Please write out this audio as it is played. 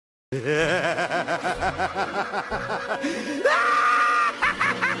What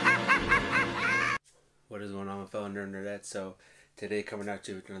is going on, fellow nerdettes? So today coming out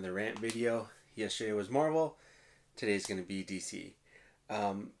to another rant video. Yesterday was Marvel, today's going to be DC.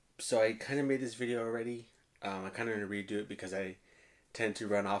 So I kind of made this video already. I kind of want to redo it because I tend to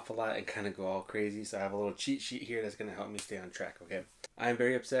run off a lot and kind of go all crazy. So I have a little cheat sheet here that's going to help me stay on track, okay? I'm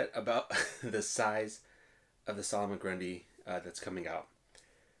very upset about the size of the Solomon Grundy that's coming out.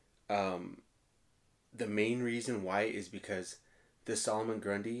 The main reason why is because the Solomon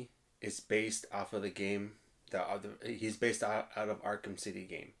Grundy is based off of the game. He's based out of Arkham City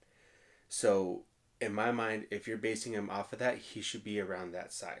game. So in my mind, if you're basing him off of that, he should be around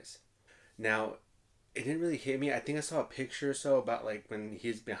that size. Now, it didn't really hit me. I think I saw a picture or so about like when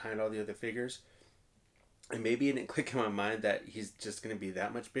he's behind all the other figures. And maybe it didn't click in my mind that he's just going to be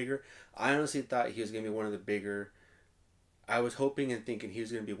that much bigger. I honestly thought he was going to be one of the bigger... I was hoping and thinking he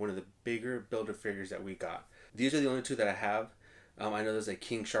was going to be one of the bigger Build-A-Figures that we got. These are the only two that I have. I know there's a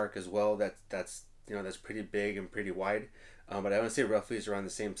King Shark as well. That's pretty big and pretty wide. But I want to say roughly is around the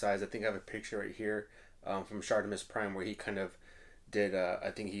same size. I think I have a picture right here from Shartimus Prime where he kind of did.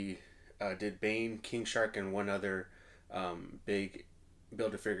 I think he did Bane, King Shark, and one other big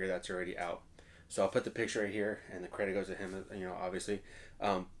Build-A-Figure that's already out. So I'll put the picture right here, and the credit goes to him, obviously.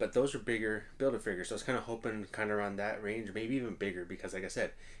 But those are bigger Build-A-Figures, so I was kind of hoping kind of around that range, maybe even bigger, because like I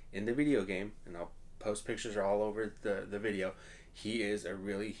said, in the video game, and I'll post pictures all over the video, he is a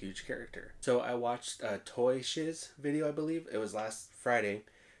really huge character. So I watched Toy Shiz video, I believe. It was last Friday.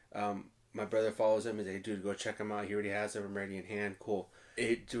 My brother follows him. He's like, dude, go check him out. He already has them. I'm ready in hand. Cool.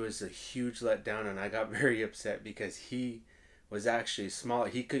 It was a huge letdown, and I got very upset because he was actually small.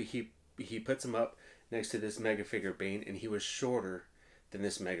 He puts him up next to this mega figure Bane, and he was shorter than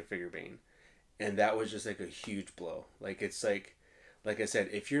this mega figure Bane, and that was just like a huge blow. Like, it's like I said,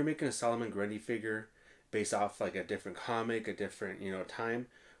 if you're making a Solomon Grundy figure based off like a different comic, a different time,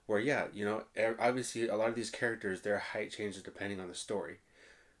 where obviously a lot of these characters, their height changes depending on the story.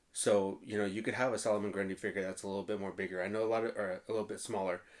 So you could have a Solomon Grundy figure that's a little bit more bigger. I know a little bit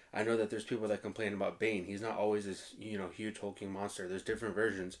smaller. I know that there's people that complain about Bane. He's not always this huge hulking monster. There's different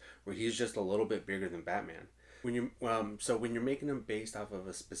versions where he's just a little bit bigger than Batman. When you're making them based off of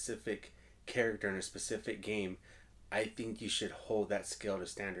a specific character in a specific game, I think you should hold that scale to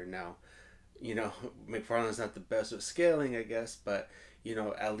standard. Now, McFarlane's not the best with scaling, I guess, but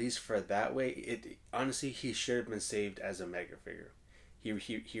at least for that way, honestly he should have been saved as a mega figure.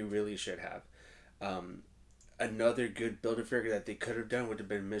 He really should have. Another good Build-A-Figure that they could have done would have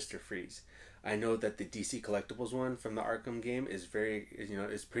been Mr. Freeze. I know that the DC Collectibles one from the Arkham game is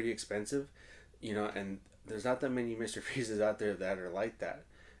is pretty expensive, and there's not that many Mr. Freezes out there that are like that.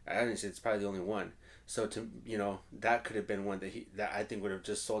 I honestly, it's probably the only one. So that could have been one that I think would have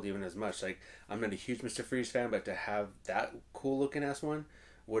just sold even as much. Like, I'm not a huge Mr. Freeze fan, but to have that cool looking ass one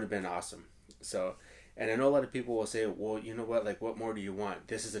would have been awesome. So, and I know a lot of people will say, well, you know what, like, what more do you want?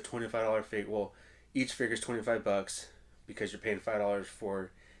 This is a $25 figure. Well, each figure is $25 because you're paying $5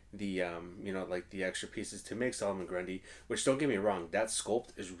 for the like the extra pieces to make Solomon Grundy, which, don't get me wrong, that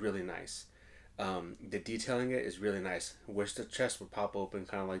sculpt is really nice. The detailing it is really nice. Wish the chest would pop open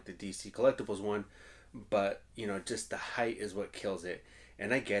kind of like the DC Collectibles one, but just the height is what kills it.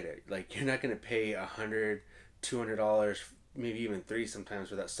 And I get it, like, you're not going to pay $100, $200, maybe even $300 sometimes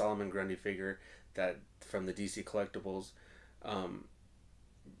for that Solomon Grundy figure that from the DC Collectibles.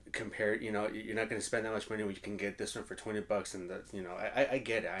 Compared, you're not going to spend that much money when you can get this one for $20, and I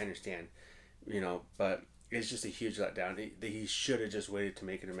get it, I understand, but it's just a huge letdown. He should have just waited to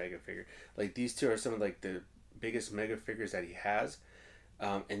make it a mega figure. Like, these two are some of like the biggest mega figures that he has,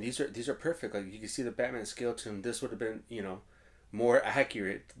 and these are perfect. Like, you can see the Batman scale to him. This would have been more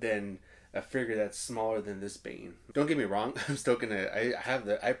accurate than a figure that's smaller than this Bane. Don't get me wrong, I'm still gonna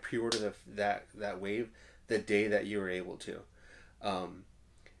I pre-ordered that wave the day that you were able to.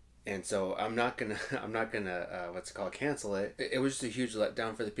 And so I'm not gonna cancel it. It was just a huge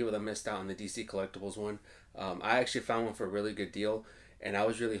letdown for the people that missed out on the DC Collectibles one. I actually found one for a really good deal, and I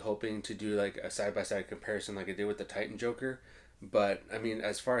was really hoping to do like a side-by-side comparison like I did with the Titan Joker. But I mean,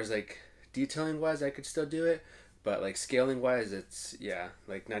 as far as like detailing wise, I could still do it, but like scaling wise, it's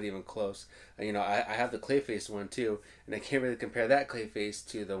like not even close. I have the Clayface one too, and I can't really compare that Clayface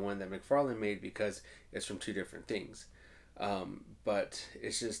to the one that McFarlane made because it's from two different things. But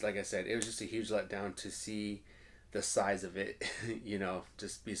it's just, like I said, it was just a huge letdown to see the size of it,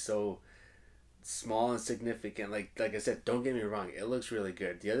 just be so small and significant. Like I said, don't get me wrong, it looks really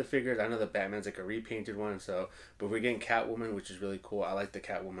good. The other figures, I know the Batman's like a repainted one, but we're getting Catwoman, which is really cool. I like the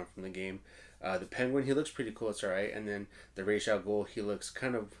Catwoman from the game. The Penguin, he looks pretty cool. It's alright. And then the Ra's al Ghul, he looks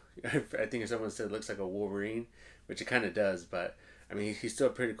kind of, I think someone said it looks like a Wolverine, which it kind of does. But I mean, he's still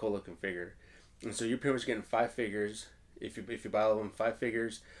a pretty cool looking figure. And so you're pretty much getting 5 figures if you buy all of them, 5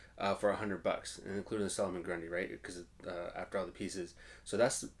 figures for $100, and including the Solomon Grundy, right? Because after all the pieces, so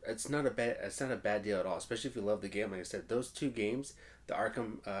it's not a bad deal at all. Especially if you love the game. Like I said, those 2 games, the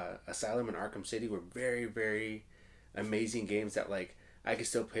Arkham Asylum and Arkham City, were very, very amazing games that like I can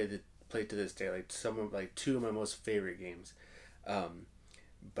still play to this day. Like like 2 of my most favorite games.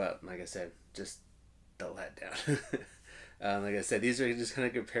 But like I said, just the letdown. Like I said, these are just kind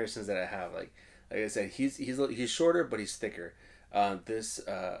of comparisons that I have. Like I said, he's shorter, but he's thicker. This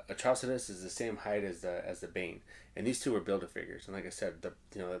Atrocitus is the same height as the Bane, and these 2 were Build-A-Figures. And like I said,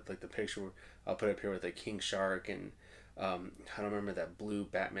 like the picture I'll put up here with like King Shark and I don't remember that blue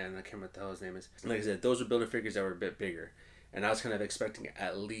Batman. I can't remember what the hell his name is. Like I said, those were Build-A-Figures that were a bit bigger, and I was kind of expecting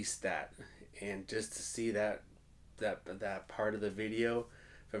at least that. And just to see that part of the video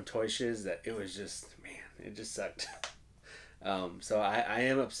from Toy Shiz, that it was just, man, it just sucked. So I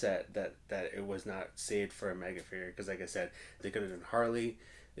am upset that it was not saved for a mega figure, because like I said, they could have done Harley,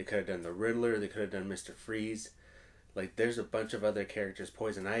 they could have done the Riddler, they could have done Mr. Freeze. Like there's a bunch of other characters,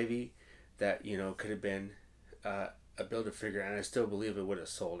 Poison Ivy, that could have been a Build-A-Figure, and I still believe it would have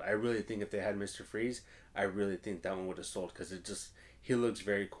sold. I really think if they had Mr. Freeze, I really think that one would have sold, because he looks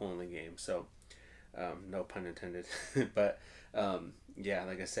very cool in the game. So no pun intended. But yeah,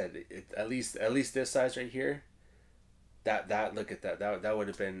 like I said, at least this size right here, look at that would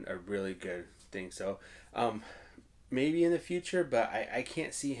have been a really good thing. So maybe in the future, but I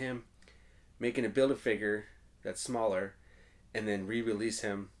can't see him making a Build-A-Figure that's smaller and then re-release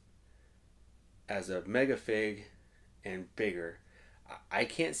him as a mega fig and bigger. I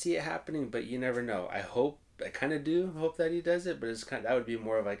can't see it happening, but you never know. I kind of do hope that he does it, but that would be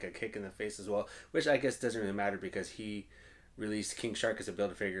more of like a kick in the face as well, which I guess doesn't really matter, because he released King Shark as a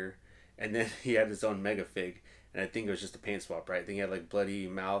Build-A-Figure, and then he had his own mega fig. And I think it was just a paint swap, right? I think he had like bloody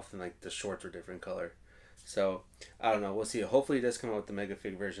mouth, and like the shorts were different color. So I don't know. We'll see. Hopefully he does come out with the mega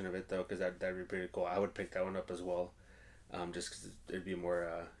fig version of it though, because that'd be pretty cool. I would pick that one up as well, just because it'd be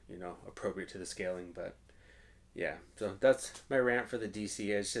more appropriate to the scaling. But yeah, so that's my rant for the DC.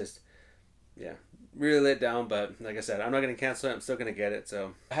 It's just, yeah, really let down. But like I said, I'm not gonna cancel it. I'm still gonna get it.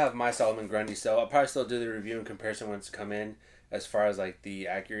 So I have my Solomon Grundy, so I'll probably still do the review and comparison once it come in, as far as like the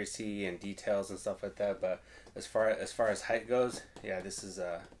accuracy and details and stuff like that. But as far as height goes, yeah, this is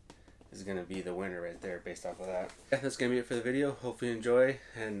gonna be the winner right there based off of that. Yeah, that's gonna be it for the video. Hopefully you enjoy,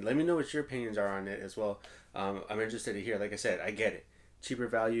 and let me know what your opinions are on it as well. I'm interested to hear. Like I said, I get it, cheaper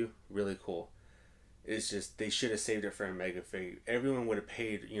value, really cool. It's just they should have saved it for a mega fig. Everyone would have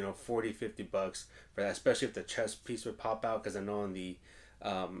paid $40-50 for that, especially if the chest piece would pop out, because I know on the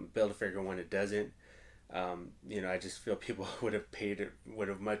Build-A-Figure one it doesn't. I just feel people would have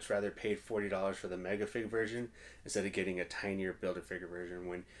much rather paid $40 for the mega fig version instead of getting a tinier Build-A-Figure version,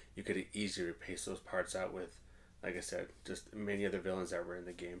 when you could easily replace those parts out with, like I said, just many other villains that were in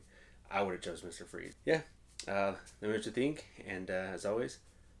the game. I would have chose Mr. Freeze. Yeah, let me know what you think, and as always,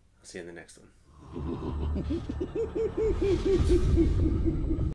 I'll see you in the next one.